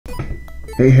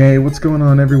Hey, what's going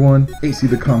on, everyone? AC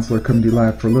the Consular coming to you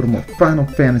live for a little more Final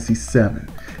Fantasy VII.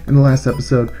 In the last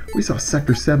episode, we saw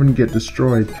Sector 7 get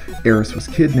destroyed, Aeris was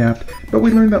kidnapped, but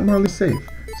we learned that Marley's safe.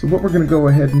 So what we're going to go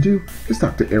ahead and do is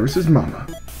talk to Aeris' mama.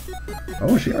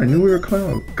 Oh, she already knew we were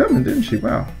coming, didn't she?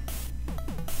 Wow.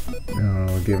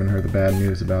 Oh, giving her the bad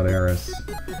news about Aeris.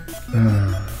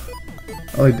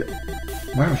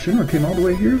 Wow, Shinra came all the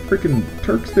way here? Freaking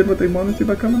Turks did what they wanted to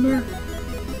by coming there?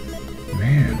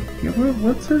 Man, yeah,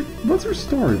 what's her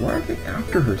story? Why are they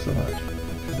after her so much?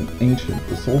 She's an ancient,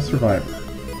 the sole survivor.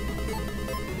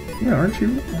 Yeah, aren't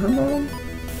you her mom?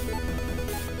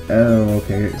 Oh,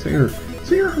 okay. So you're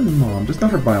her mom, just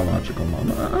not her biological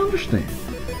mom. I understand.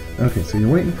 Okay, so you're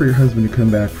waiting for your husband to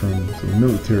come back from some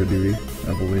military duty,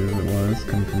 I believe it was,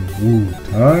 coming from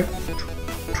Wu-Tai.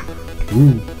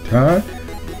 Wu-Tai.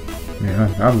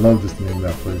 Man, I love just the name of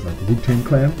that place, like the Wu-Tang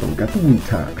Clan, but we got the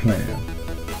Wu-Tai Clan.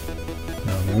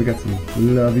 Oh man, we got some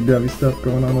lovey-dovey stuff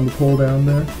going on the pole down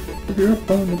there. If you're up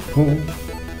on the pole,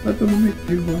 let them make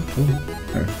you a hole.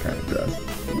 It kind of does.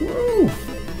 Woo!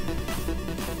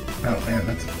 Oh man,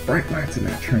 that's bright lights in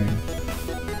that train.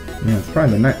 Man, it's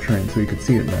probably the night train, so you could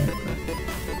see it at night.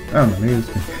 But, I don't know, maybe it's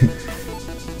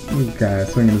this guy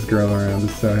swinging this girl around,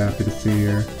 just so happy to see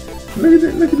her. Look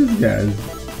at this guy, this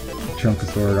chunk of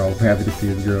sword, all happy to see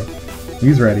his girl.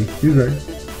 He's ready.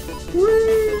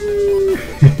 Whee!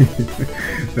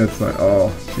 That's like,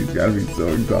 oh, she's gotta be so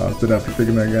exhausted after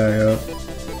picking that guy up.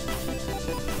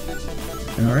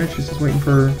 Alright, she's just waiting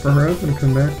for her husband to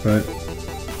come back, but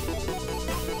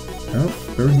nope,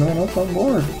 there was no one else on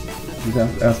board. She's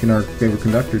asking our favorite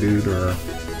conductor dude, or our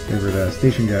favorite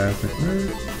station guy, it's like,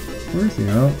 where is he?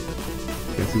 Oh,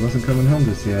 guess he wasn't coming home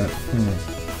just yet.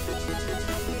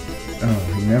 Oh,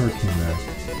 he never came back.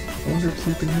 I wonder if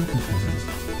something happened to him.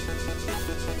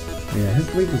 Yeah, his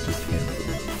leave was just canceled.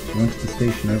 She went to the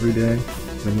station every day,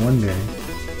 then one day,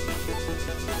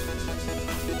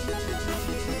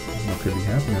 what could be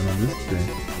happening on this day?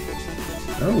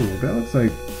 Oh, that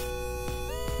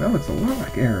looks a lot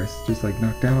like Aeris, just like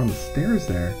knocked down on the stairs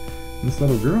there. And this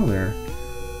little girl there.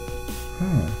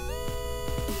 Huh.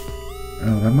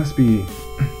 Oh, that must be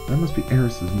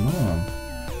Aeris' mom.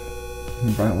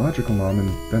 Her biological mom,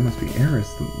 and that must be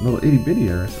Aeris, the little itty-bitty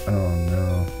Aeris. Oh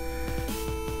no.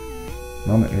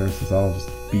 Mama Aeris is all just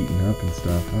beaten up and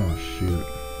stuff. Oh shoot.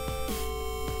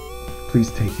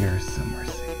 Please take Aeris somewhere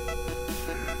safe.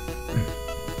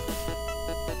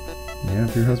 Yeah,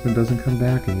 if your husband doesn't come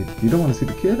back and you don't want to see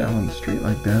the kid out on the street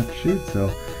like that, shoot, so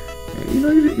you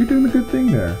know you're doing a good thing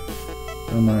there.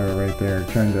 Elmira right there,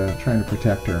 trying to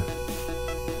protect her.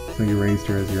 So you raised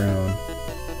her as your own.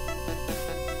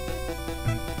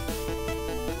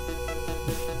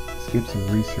 Escape some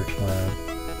research lab.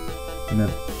 And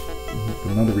then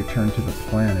the mother returned to the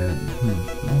planet.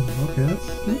 Oh, okay,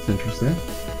 that's interesting.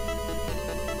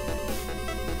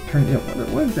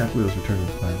 What exactly was return to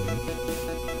the planet?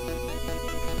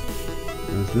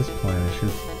 It was this planet.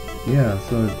 Yeah,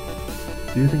 so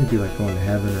do you think it'd be like going to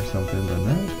heaven or something? But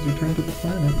no, she's returned to the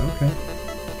planet. Okay.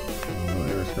 Oh,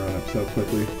 Aeris growing up so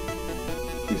quickly.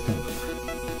 Please don't cry.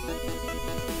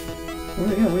 What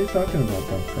are you talking about?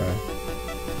 Don't cry.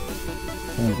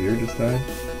 Oh, deer just died?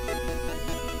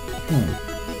 Yeah,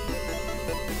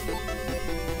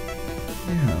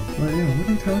 what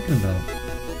are you talking about?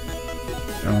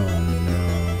 Oh no.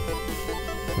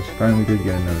 So she finally did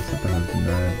get a notice that the husband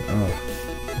died. Oh,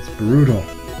 it's brutal.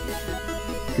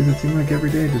 Because it seemed like every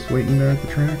day just waiting there at the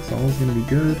tracks, all's gonna be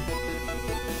good.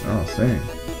 Oh, same.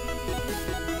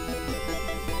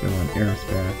 They want Aeris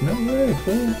back. No way,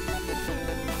 fool.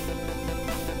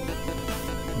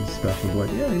 Special blood.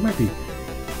 Yeah, he might be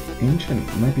ancient.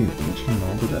 It might be an ancient and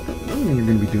all, but that doesn't mean you're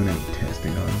gonna be doing any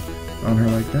testing on her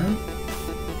like that.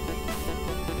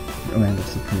 Land of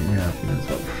supreme happiness.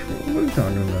 What are you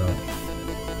talking about?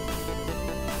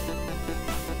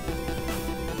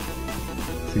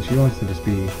 See, she wants to just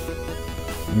be,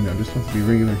 just wants to be a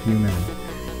regular human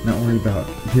and not worry about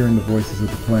hearing the voices of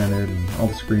the planet and all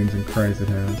the screams and cries it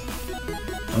has.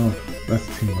 Oh, that's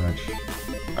too much.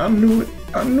 I knew it.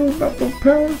 I knew about those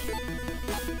powers.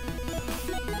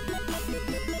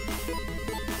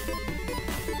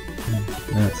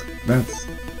 That's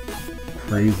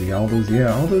crazy. All those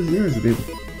years of able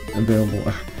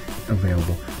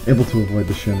to avoid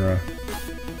the Shinra.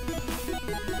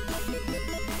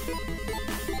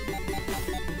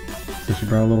 So she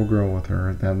brought a little girl with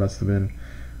her. That must have been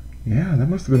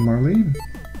Marlene.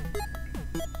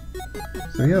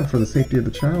 So yeah, for the safety of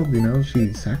the child,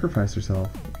 she sacrificed herself.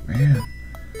 Man.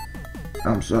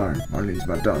 I'm sorry, Marlene's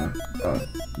my daughter.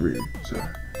 Really sorry.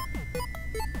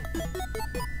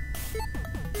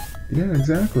 Yeah,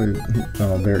 exactly.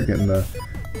 Oh, they're getting the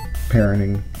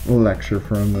parenting lecture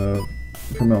from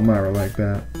Elmira like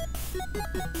that.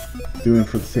 Doing it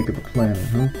for the sake of the planet,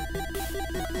 huh?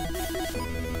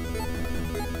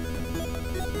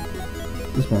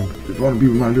 Just want to be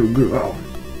with my little girl.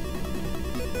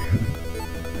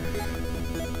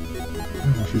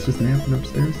 Oh, she's just napping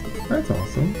upstairs. That's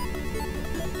awesome.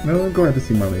 No, go ahead to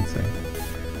see Marlene sing.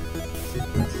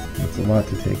 That's a lot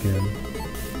to take in.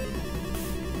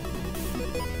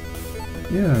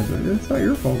 Yeah, it's not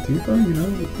your fault, Tifa. You know,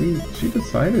 she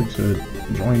decided to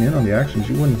join in on the action.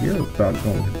 She wouldn't hear about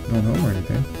going home or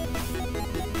anything.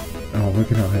 Oh, look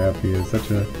at how happy he is.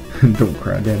 Such a don't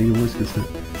cry, Daddy. Your voice gets hurt.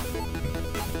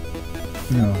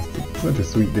 No, such a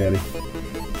sweet daddy.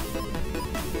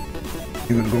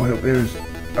 You gonna go help Aeris?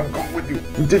 I'm going with you.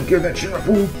 You take care of that shit,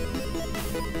 fool.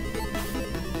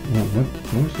 Well, what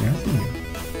was she asking you?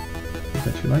 Is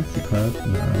that she likes the cloud?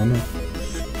 No, I don't know.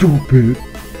 Stupid.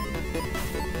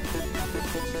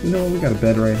 You know, we got a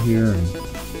bed right here, and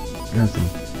got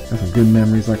some good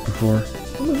memories like before.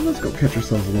 Well, let's go catch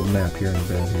ourselves a little nap here in the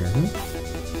bed here, huh?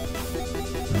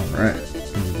 Alright.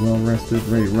 We're well rested,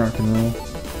 ready to rock and roll.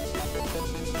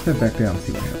 Let's head back down and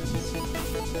see what happens.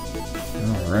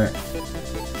 Alright.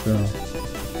 So,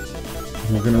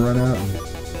 we're gonna run out, and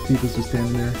Tifa's just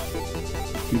standing there.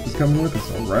 Tifa's coming with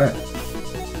us, alright.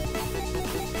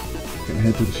 Gonna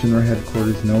head to the Shinra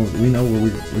headquarters. We know where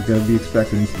we're gonna be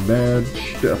expecting some bad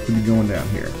stuff to be going down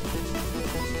here.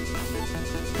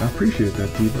 I appreciate that,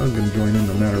 Tifa. I'm gonna join in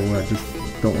no matter what. Just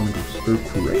don't want to go stir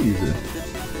crazy.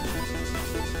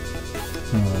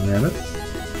 Oh man, look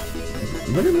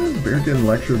at this bear getting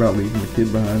lectured about leaving the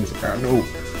kid behind. He's like, I know.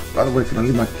 By the way, can I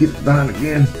leave my kid behind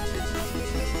again?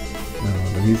 No,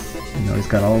 but he's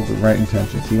got all the right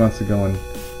intentions. He wants to go and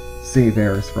save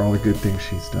Aeris for all the good things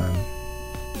she's done.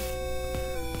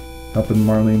 Helping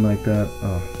Marlene like that.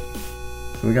 Oh.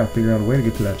 So we gotta figure out a way to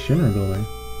get to that Shinra building.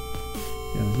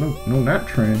 Yeah, there's no night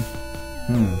train.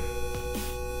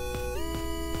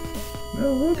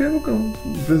 Well, okay, we'll go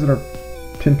visit our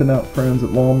pimping out friends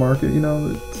at Wall Market. You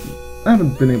know, I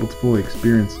haven't been able to fully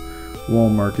experience Wall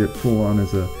Market full on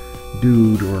as a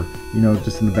dude, or, you know,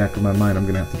 just in the back of my mind I'm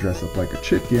gonna have to dress up like a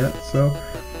chick yet. So,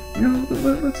 you know,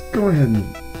 let's go ahead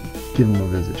and give them a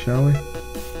visit, shall we?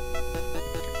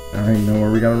 Alright, you know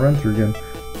where we gotta run through again.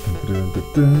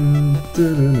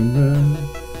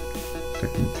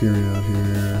 Check the material out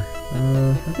here.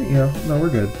 I think, yeah, no, we're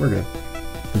good.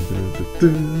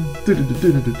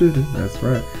 That's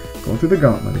right. Going through the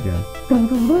gauntlet again.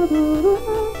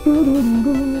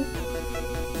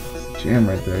 It's a jam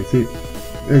right there. See,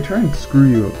 they try and screw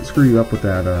you up with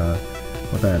that,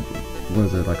 what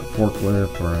is it, like a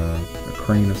forklift or a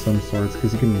crane of some sorts,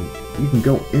 because you can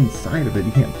go inside of it.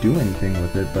 You can't do anything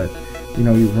with it, but you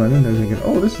know, you run in there thinking,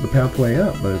 oh, this is the pathway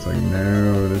up, but it's like,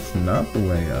 no, that's not the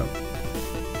way up.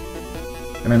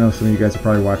 And I know some of you guys are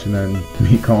probably watching that and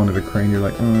me calling it a crane. You're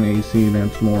like, AC,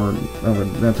 that's more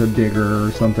of that's a digger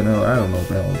or something else. I don't know what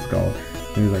the hell it's called.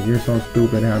 And he's like, you're so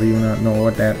stupid. How do you not know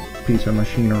what that piece of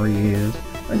machinery is?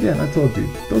 Again, I told you,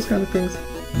 those kind of things,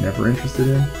 never interested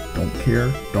in, don't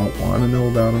care, don't want to know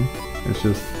about them. It's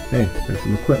just, hey, there's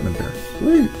some equipment there.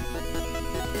 Sweet.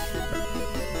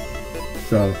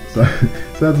 So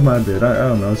that's my bit. I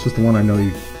don't know. It's just the one I know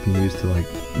you can use to like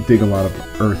dig a lot of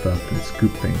earth up and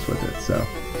scoop things with it. So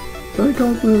they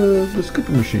call it the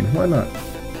scooper machine. Why not?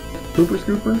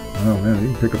 Scooper? Oh man, you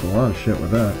can pick up a lot of shit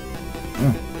with that.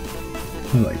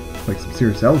 Like some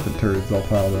serious elephant turds all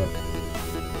piled up.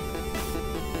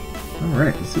 All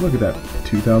right, let's see. Look at that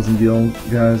 2,000 gil,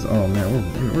 guys. Oh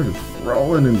man, we're just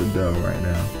rolling in the dough right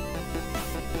now.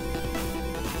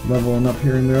 Leveling up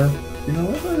here and there. You know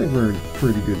what? I think we're in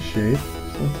pretty good shape.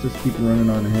 So let's just keep running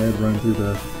on ahead, run through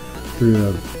the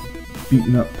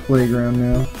beaten up playground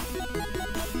now.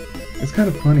 It's kind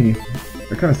of funny,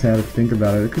 or kind of sad if you think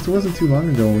about it, because it wasn't too long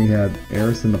ago when we had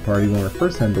Aeris in the party when we were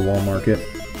first heading to Wall Market,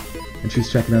 and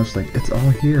she's checking out. She's like, "It's all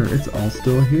here. It's all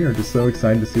still here." Just so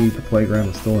excited to see the playground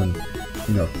was still in,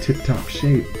 you know, tip-top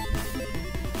shape.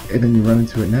 And then you run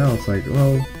into it now. It's like,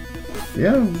 well,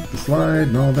 yeah, the slide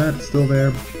and all that's still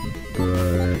there,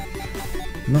 but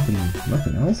nothing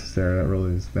else is there that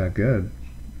really is that good.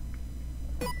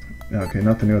 Okay,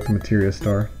 nothing new at the materia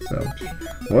store, so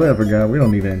whatever, guy, we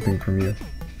don't need anything from you.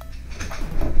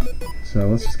 So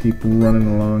let's just keep running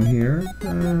along here.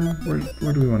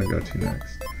 Where do we want to go to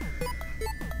next?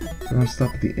 Do I want to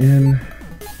stop at the inn?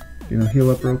 You know, heal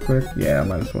up real quick? Yeah,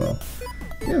 might as well.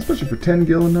 Yeah, especially for 10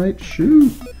 gil a night,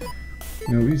 shoot!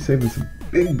 You know, we'd be saving some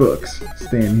big bucks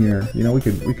staying here. You know, we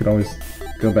could always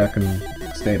go back and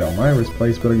stay at Elmira's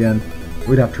place, but again,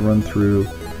 we'd have to run through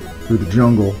through the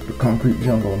jungle, the concrete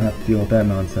jungle, and have to deal with that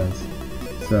nonsense.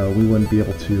 So we wouldn't be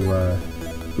able to,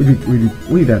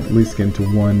 we'd at least get into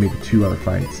one, maybe two other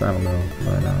fights, I don't know,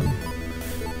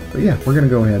 but yeah, we're gonna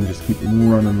go ahead and just keep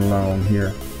running along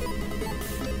here.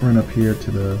 Run up here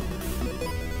to the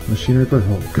machinery place.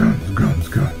 Oh, guns, guns,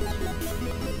 guns.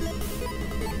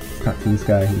 Talk to this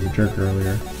guy, he was a jerk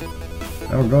earlier.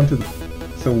 Now we're going to the,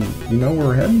 so you know where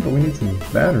we're heading, but we need some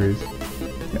batteries.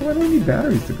 Yeah, why do we need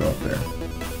batteries to go up there?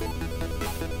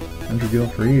 100 gil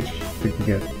for each. I think we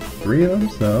get 3 of them,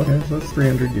 so okay, so that's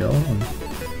 300 gil. And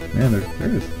man,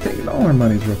 they're just taking all our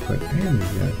monies real quick. Damn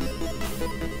these guys.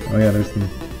 Oh yeah, there's some,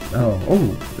 oh,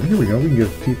 here we go. We can give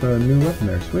Tifa a new weapon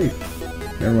there, sweet.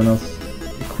 Everyone else,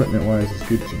 equipment-wise, is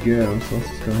good to go, so let's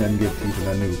just go ahead and give Tifa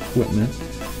that new equipment.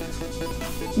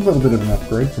 A little bit of an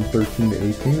upgrade from 13 to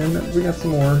 18, and then we got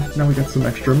some more, now we got some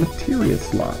extra materia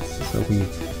slots, so if we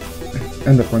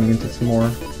end up running into some more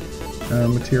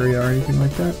materia or anything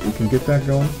like that, we can get that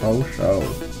going. Oh, show.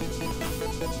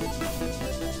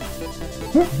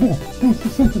 Oh,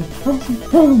 there's something awesome,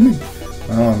 follow me!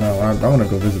 Oh no, I want to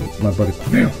go visit my buddy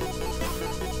Corneo.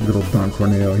 Good old Don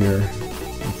Corneo here.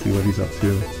 Let's see what he's up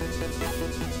to.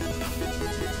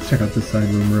 Let's check out this side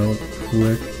room real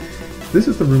quick. This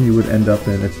is the room you would end up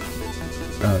in if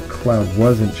Cloud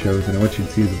wasn't chosen, and what you'd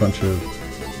see is a bunch of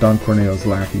Don Corneo's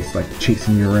lackeys like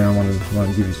chasing you around, want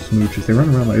to give you smooches. They run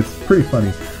around like, it's pretty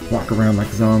funny. Walk around like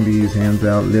zombies, hands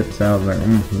out, lips out, like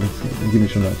give me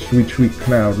some of that sweet, sweet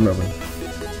Cloud loving.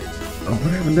 Oh,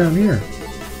 what happened down here?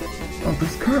 Oh,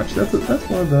 there's Koch. That's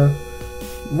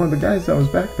one of the guys that was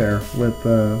back there with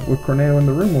Corneo in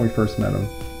the room when we first met him.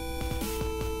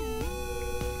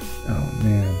 Oh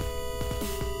man.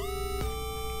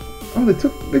 Oh, they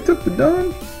took the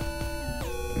Don?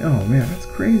 Oh man, that's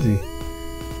crazy.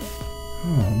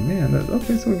 Oh man,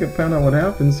 okay, so we found out what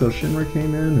happened. So Shinra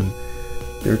came in and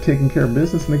they were taking care of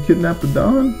business and they kidnapped the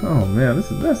Don? Oh man,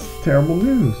 that's terrible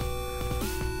news.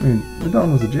 I mean, the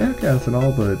Don was a jackass and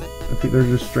all, but I think they're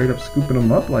just straight up scooping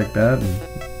him up like that,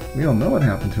 and we don't know what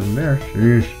happened to him there.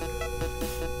 Sheesh.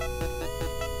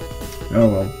 Oh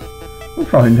well, we'll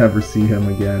probably never see him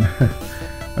again.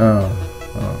 Oh.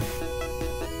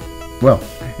 Well,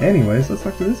 anyways, let's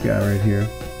talk to this guy right here.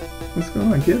 What's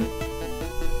going on, kid?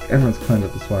 Everyone's climbed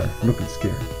up this wire. Looking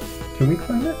scared. Can we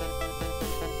climb it?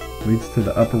 Leads to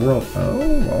the upper world.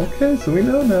 Oh, okay, so we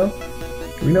know now.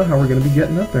 We know how we're going to be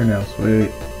getting up there now.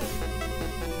 Sweet.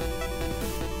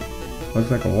 Looks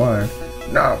like a wire.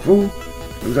 Nah, fool.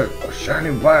 Looks like a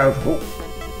shining wire of hope.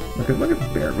 Look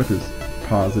at Barrett with his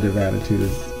positive attitude,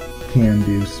 his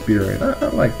can-do spirit. I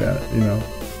like that, you know.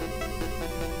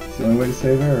 It's the only way to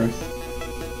save Aeris.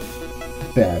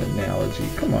 Bad analogy.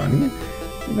 Come on, you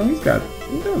know, he's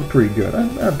doing pretty good.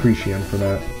 I appreciate him for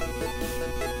that.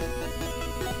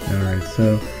 Alright,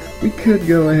 so we could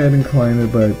go ahead and climb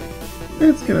it, but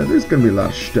there's gonna be a lot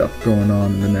of stuff going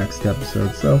on in the next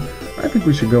episode, so I think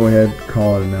we should go ahead and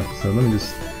call it an episode. Let me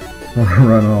just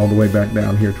run all the way back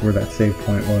down here to where that save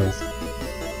point was.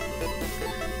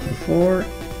 Before,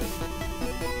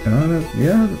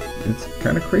 yeah, it's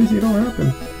kind of crazy it all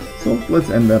happened. So let's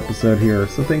end the episode here.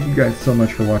 So thank you guys so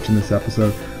much for watching this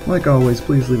episode. Like always,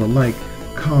 please leave a like,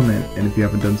 comment, and if you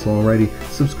haven't done so already,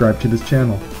 subscribe to this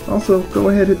channel. Also, go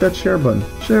ahead, hit that share button.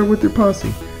 Share it with your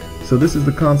posse. So this is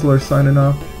the Consular signing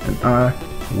off, and I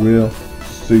will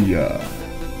see ya.